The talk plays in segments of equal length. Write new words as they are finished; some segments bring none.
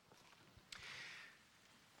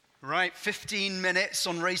Right, 15 minutes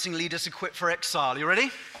on raising leaders equipped for exile. You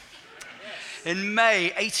ready? In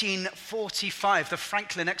May 1845, the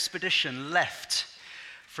Franklin expedition left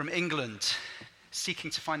from England,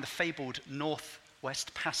 seeking to find the fabled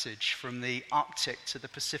Northwest Passage from the Arctic to the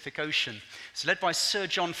Pacific Ocean. It's led by Sir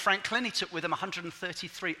John Franklin. He took with him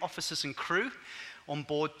 133 officers and crew on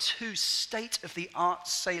board two state-of-the-art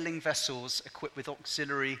sailing vessels equipped with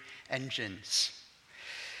auxiliary engines.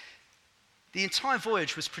 The entire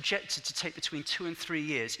voyage was projected to take between 2 and 3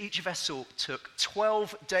 years. Each vessel took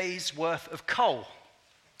 12 days' worth of coal.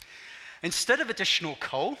 Instead of additional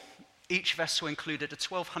coal, each vessel included a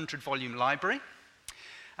 1,200-volume library,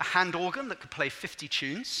 a hand organ that could play 50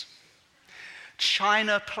 tunes,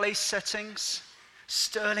 china place settings,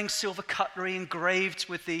 sterling silver cutlery engraved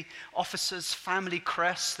with the officers' family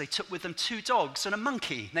crests. They took with them 2 dogs and a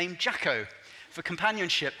monkey named Jacko for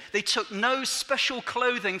companionship. They took no special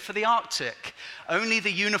clothing for the Arctic, only the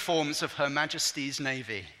uniforms of Her Majesty's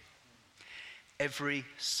Navy. Every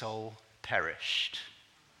soul perished.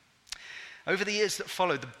 Over the years that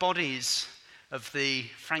followed, the bodies of the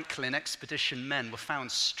Franklin expedition men were found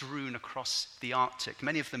strewn across the Arctic.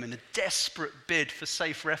 Many of them, in a desperate bid for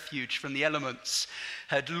safe refuge from the elements,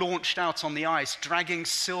 had launched out on the ice, dragging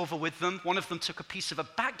silver with them. One of them took a piece of a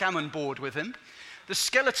backgammon board with him. The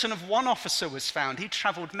skeleton of one officer was found. He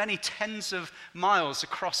traveled many tens of miles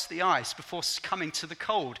across the ice before succumbing to the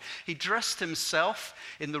cold. He dressed himself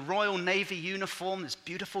in the Royal Navy uniform, this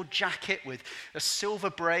beautiful jacket with a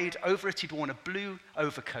silver braid. Over it, he'd worn a blue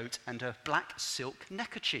overcoat and a black silk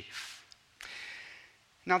neckerchief.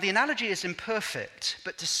 Now, the analogy is imperfect,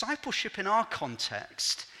 but discipleship in our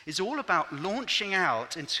context is all about launching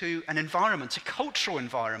out into an environment, a cultural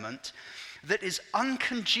environment, that is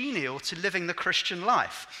uncongenial to living the Christian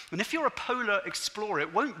life. And if you're a polar explorer,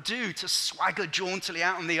 it won't do to swagger jauntily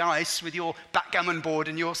out on the ice with your backgammon board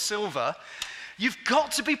and your silver. You've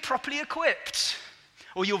got to be properly equipped,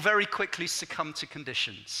 or you'll very quickly succumb to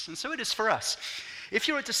conditions. And so it is for us. If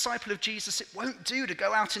you're a disciple of Jesus, it won't do to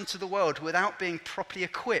go out into the world without being properly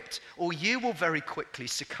equipped, or you will very quickly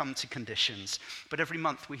succumb to conditions. But every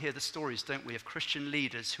month we hear the stories, don't we, of Christian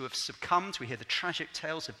leaders who have succumbed. We hear the tragic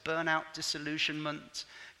tales of burnout, disillusionment,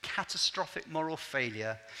 catastrophic moral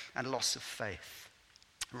failure, and loss of faith.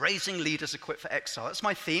 Raising leaders equipped for exile. That's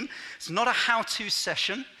my theme. It's not a how-to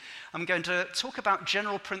session. I'm going to talk about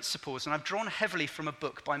general principles, and I've drawn heavily from a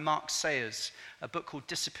book by Mark Sayers, a book called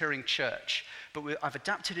Disappearing Church. But I've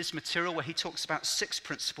adapted his material where he talks about 6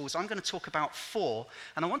 principles. I'm going to talk about 4,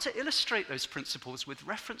 and I want to illustrate those principles with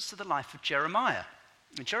reference to the life of Jeremiah.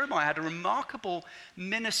 And Jeremiah had a remarkable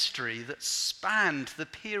ministry that spanned the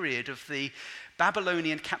period of the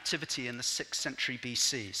Babylonian captivity in the 6th century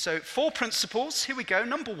BC. So 4 principles, here we go.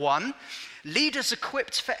 Number 1, leaders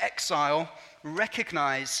equipped for exile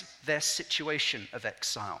recognize their situation of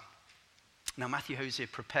exile. Now, Matthew Hosier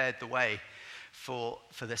prepared the way for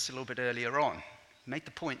this a little bit earlier on. He made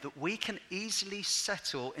the point that we can easily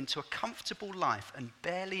settle into a comfortable life and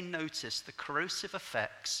barely notice the corrosive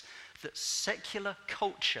effects that secular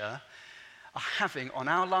culture are having on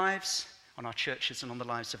our lives, on our churches, and on the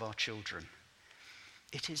lives of our children.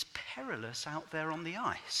 It is perilous out there on the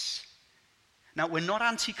ice. Now, we're not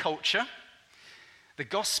anti-culture. The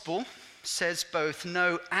gospel says both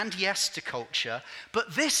no and yes to culture,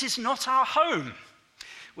 but this is not our home.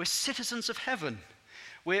 We're citizens of heaven.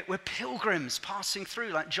 We're pilgrims passing through,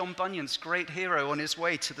 like John Bunyan's great hero on his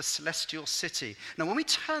way to the celestial city. Now, when we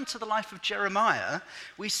turn to the life of Jeremiah,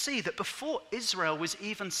 we see that before Israel was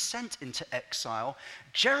even sent into exile,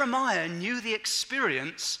 Jeremiah knew the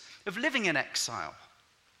experience of living in exile.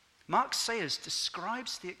 Mark Sayers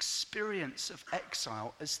describes the experience of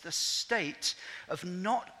exile as the state of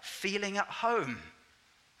not feeling at home.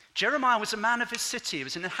 Jeremiah was a man of his city. He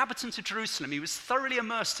was an inhabitant of Jerusalem. He was thoroughly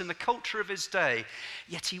immersed in the culture of his day,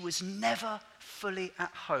 yet he was never fully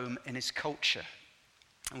at home in his culture.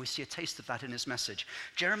 And we see a taste of that in his message.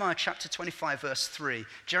 Jeremiah chapter 25, verse 3.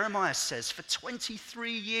 Jeremiah says, "For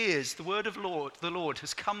 23 years the word of the Lord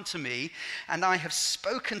has come to me, and I have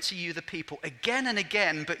spoken to you, the people, again and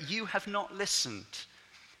again, but you have not listened."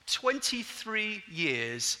 23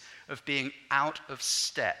 years of being out of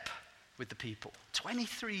step with the people.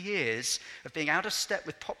 23 years of being out of step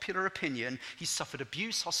with popular opinion. He suffered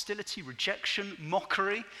abuse, hostility, rejection,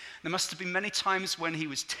 mockery. There must have been many times when he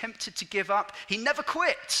was tempted to give up. He never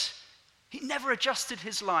quit. He never adjusted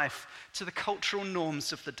his life to the cultural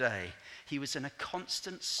norms of the day. He was in a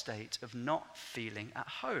constant state of not feeling at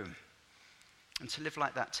home. And to live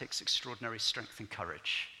like that takes extraordinary strength and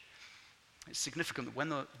courage. It's significant that when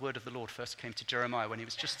the word of the Lord first came to Jeremiah, when he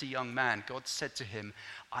was just a young man, God said to him,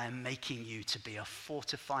 I am making you to be a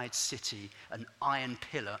fortified city, an iron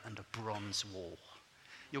pillar and a bronze wall.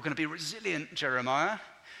 You're going to be resilient, Jeremiah.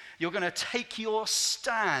 You're going to take your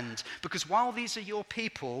stand, because while these are your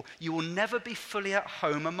people, you will never be fully at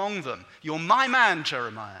home among them. You're my man,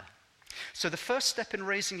 Jeremiah. So the first step in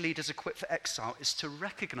raising leaders equipped for exile is to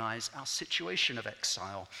recognize our situation of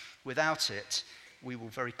exile. Without it, we will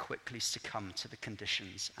very quickly succumb to the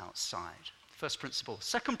conditions outside. First principle.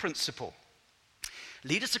 Second principle.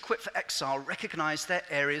 Leaders equipped for exile recognize their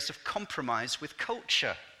areas of compromise with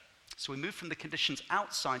culture. So we move from the conditions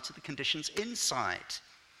outside to the conditions inside.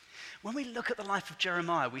 When we look at the life of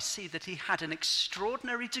Jeremiah, we see that he had an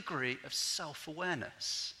extraordinary degree of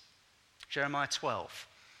self-awareness. Jeremiah 12.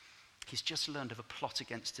 He's just learned of a plot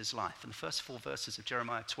against his life. And the first 4 verses of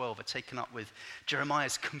Jeremiah 12 are taken up with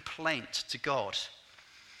Jeremiah's complaint to God.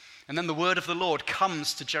 And then the word of the Lord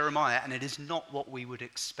comes to Jeremiah, and it is not what we would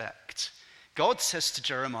expect. God says to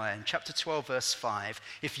Jeremiah in chapter 12, verse 5,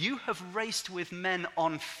 if you have raced with men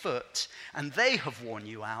on foot and they have worn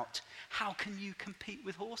you out, how can you compete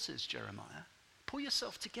with horses, Jeremiah? Pull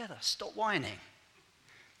yourself together. Stop whining.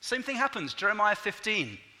 Same thing happens, Jeremiah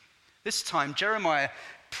 15. This time, Jeremiah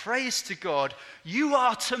prays to God, you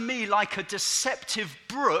are to me like a deceptive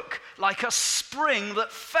brook, like a spring that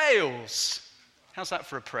fails. How's that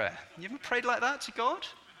for a prayer? You ever prayed like that to God?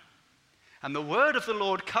 And the word of the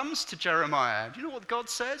Lord comes to Jeremiah. Do you know what God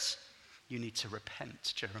says? You need to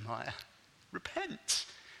repent, Jeremiah. Repent.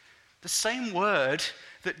 The same word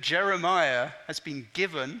that Jeremiah has been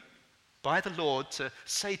given by the Lord to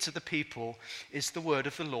say to the people is the word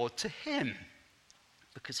of the Lord to him,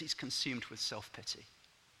 because he's consumed with self-pity.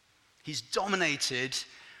 He's dominated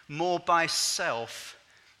more by self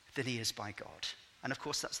than he is by God. And of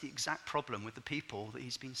course, that's the exact problem with the people that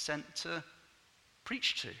he's been sent to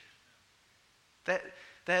preach to.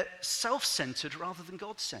 They're self-centered rather than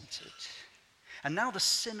God-centered. And now the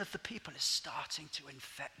sin of the people is starting to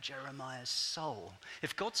infect Jeremiah's soul.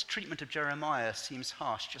 If God's treatment of Jeremiah seems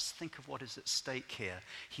harsh, just think of what is at stake here.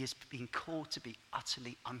 He is being called to be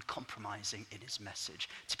utterly uncompromising in his message,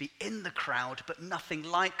 to be in the crowd, but nothing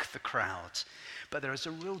like the crowd. But there is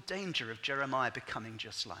a real danger of Jeremiah becoming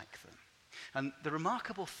just like them. And the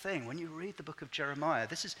remarkable thing, when you read the book of Jeremiah,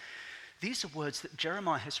 these are words that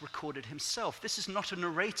Jeremiah has recorded himself. This is not a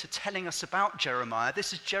narrator telling us about Jeremiah.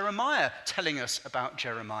 This is Jeremiah telling us about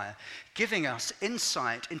Jeremiah, giving us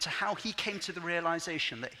insight into how he came to the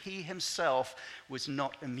realization that he himself was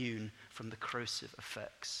not immune from the corrosive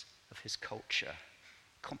effects of his culture.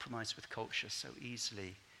 Compromise with culture so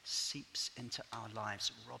easily seeps into our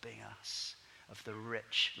lives, robbing us of the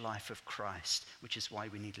rich life of Christ, which is why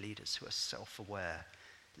we need leaders who are self-aware.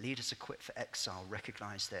 Leaders equipped for exile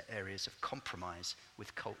recognize their areas of compromise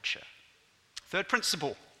with culture. Third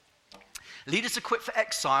principle. Leaders equipped for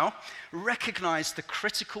exile recognize the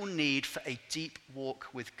critical need for a deep walk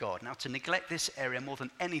with God. Now, to neglect this area more than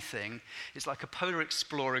anything is like a polar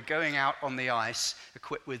explorer going out on the ice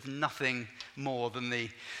equipped with nothing more than the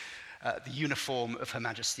uniform of Her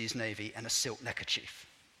Majesty's Navy and a silk neckerchief.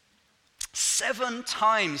 7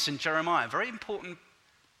 times in Jeremiah, very important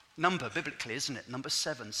number biblically, isn't it? Number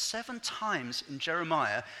 7. 7 times in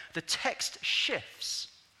Jeremiah, the text shifts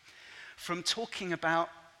from talking about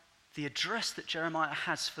the address that Jeremiah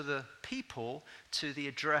has for the people to the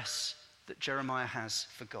address that Jeremiah has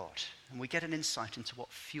for God. And we get an insight into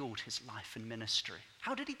what fueled his life and ministry.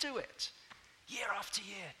 How did he do it? Year after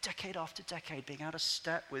year, decade after decade, being out of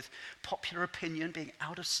step with popular opinion, being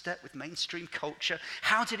out of step with mainstream culture.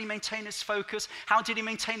 How did he maintain his focus? How did he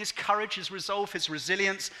maintain his courage, his resolve, his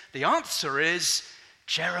resilience? The answer is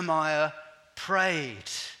Jeremiah prayed.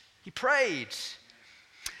 He prayed.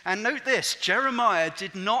 And note this, Jeremiah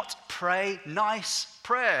did not pray nice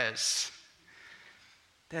prayers.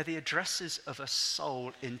 They're the addresses of a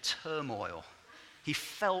soul in turmoil. He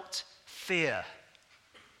felt fear.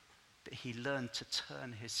 But he learned to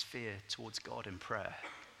turn his fear towards God in prayer.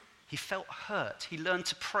 He felt hurt. He learned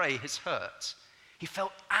to pray his hurt. He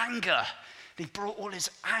felt anger. He brought all his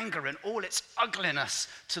anger and all its ugliness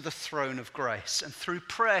to the throne of grace. And through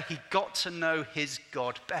prayer, he got to know his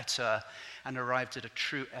God better and arrived at a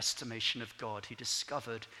true estimation of God. He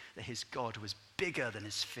discovered that his God was bigger than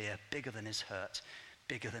his fear, bigger than his hurt,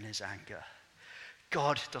 bigger than his anger.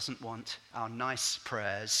 God doesn't want our nice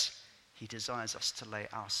prayers. He desires us to lay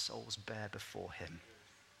our souls bare before him.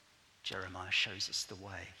 Jeremiah shows us the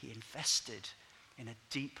way. He invested in a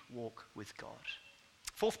deep walk with God.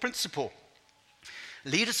 Fourth principle.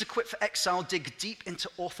 Leaders equipped for exile dig deep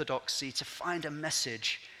into orthodoxy to find a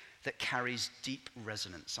message that carries deep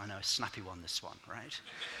resonance. I know, a snappy one, this one,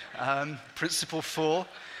 right? Principle 4.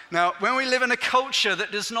 Now, when we live in a culture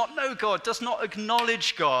that does not know God, does not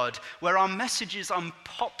acknowledge God, where our message is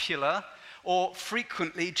unpopular or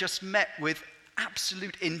frequently just met with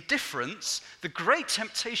absolute indifference, the great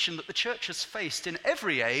temptation that the church has faced in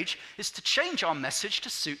every age is to change our message to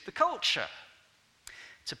suit the culture,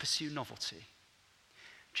 to pursue novelty.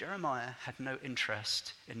 Jeremiah had no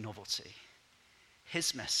interest in novelty.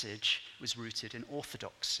 His message was rooted in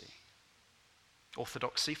orthodoxy.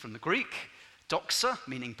 Orthodoxy from the Greek, doxa,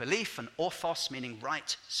 meaning belief, and orthos, meaning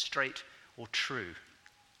right, straight, or true.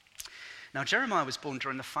 Now, Jeremiah was born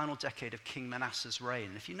during the final decade of King Manasseh's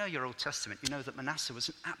reign. If you know your Old Testament, you know that Manasseh was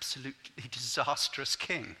an absolutely disastrous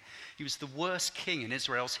king. He was the worst king in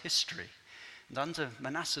Israel's history. And under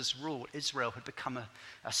Manasseh's rule, Israel had become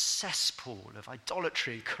a cesspool of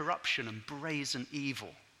idolatry, corruption, and brazen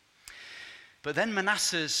evil. But then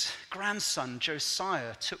Manasseh's grandson,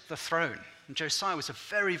 Josiah, took the throne. And Josiah was a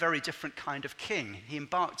very, very different kind of king. He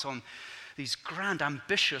embarked on these grand,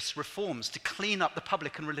 ambitious reforms to clean up the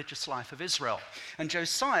public and religious life of Israel. And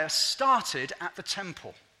Josiah started at the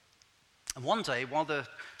temple. And one day, while the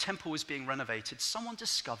temple was being renovated, someone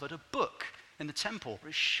discovered a book in the temple. It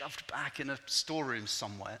was shoved back in a storeroom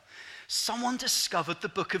somewhere. Someone discovered the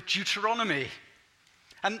book of Deuteronomy.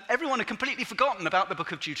 And everyone had completely forgotten about the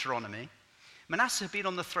book of Deuteronomy. Manasseh had been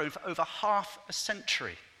on the throne for over half a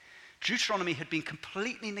century. Deuteronomy had been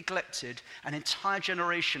completely neglected. An entire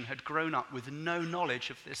generation had grown up with no knowledge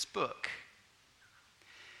of this book.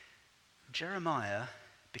 Jeremiah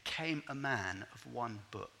became a man of one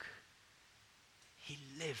book. He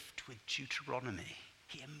lived with Deuteronomy.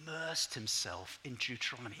 He immersed himself in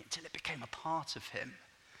Deuteronomy until it became a part of him.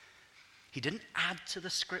 He didn't add to the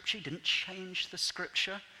scripture. He didn't change the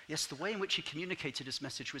scripture. Yes, the way in which he communicated his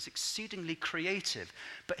message was exceedingly creative,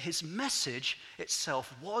 but his message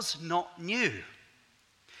itself was not new.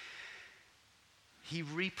 He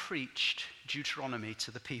re-preached Deuteronomy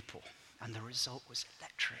to the people, and the result was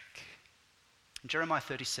electric. In Jeremiah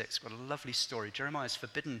 36, we've got a lovely story. Jeremiah is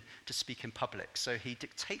forbidden to speak in public, so he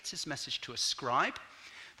dictates his message to a scribe.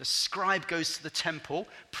 The scribe goes to the temple,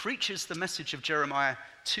 preaches the message of Jeremiah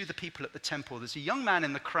to the people at the temple. There's a young man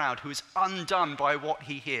in the crowd who is undone by what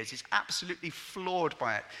he hears. He's absolutely floored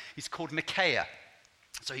by it. He's called Micaiah.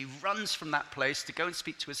 So he runs from that place to go and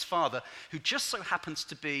speak to his father, who just so happens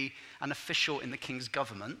to be an official in the king's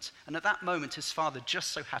government. And at that moment, his father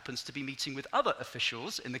just so happens to be meeting with other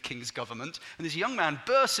officials in the king's government. And this young man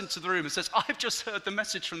bursts into the room and says, "I've just heard the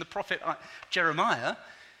message from the prophet Jeremiah."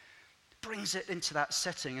 Brings it into that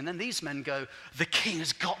setting. And then these men go, "The king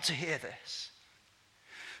has got to hear this."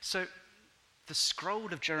 So the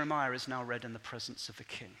scroll of Jeremiah is now read in the presence of the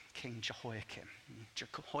king, King Jehoiakim.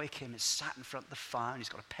 Jehoiakim is sat in front of the fire, and he's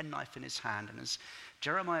got a penknife in his hand. And as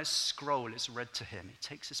Jeremiah's scroll is read to him, he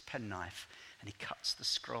takes his penknife and he cuts the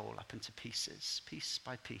scroll up into pieces, piece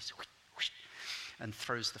by piece, and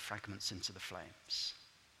throws the fragments into the flames.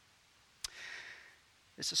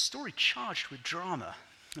 It's a story charged with drama.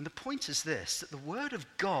 And the point is this, that the word of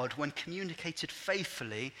God, when communicated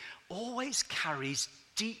faithfully, always carries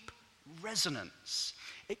deep resonance.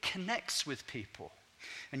 It connects with people.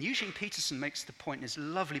 And Eugene Peterson makes the point in his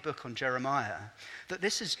lovely book on Jeremiah that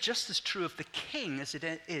this is just as true of the king as it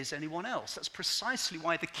is anyone else. That's precisely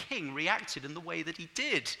why the king reacted in the way that he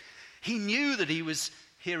did. He knew that he was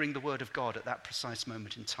hearing the word of God at that precise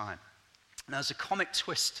moment in time. Now, there's a comic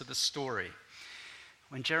twist to the story.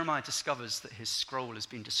 When Jeremiah discovers that his scroll has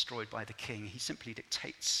been destroyed by the king, he simply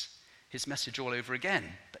dictates his message all over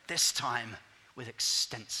again, but this time with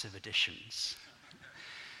extensive additions.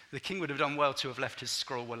 The king would have done well to have left his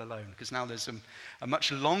scroll well alone, because now there's a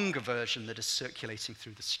much longer version that is circulating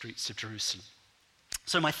through the streets of Jerusalem.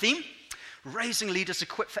 So my theme, raising leaders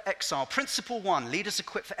equipped for exile. Principle 1, leaders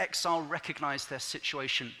equipped for exile recognize their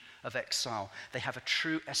situation of exile. They have a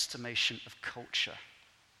true estimation of culture.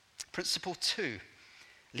 Principle 2,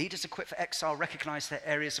 leaders equipped for exile recognize their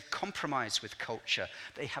areas of compromise with culture.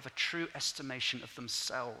 They have a true estimation of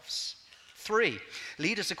themselves. 3,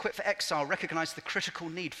 leaders equipped for exile recognize the critical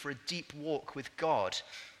need for a deep walk with God.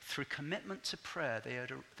 Through commitment to prayer,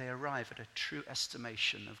 they arrive at a true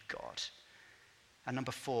estimation of God. And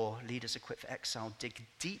number 4, leaders equipped for exile dig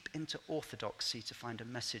deep into orthodoxy to find a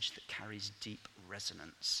message that carries deep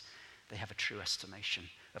resonance. They have a true estimation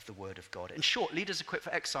of the word of God. In short, leaders equipped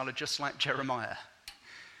for exile are just like Jeremiah.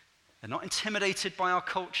 They're not intimidated by our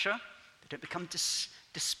culture. They don't become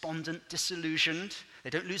despondent, disillusioned. They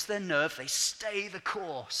don't lose their nerve. They stay the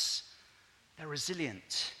course. They're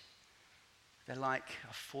resilient. They're like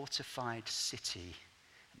a fortified city,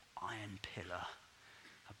 an iron pillar,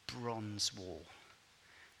 a bronze wall.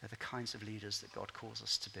 They're the kinds of leaders that God calls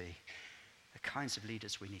us to be, the kinds of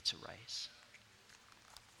leaders we need to raise.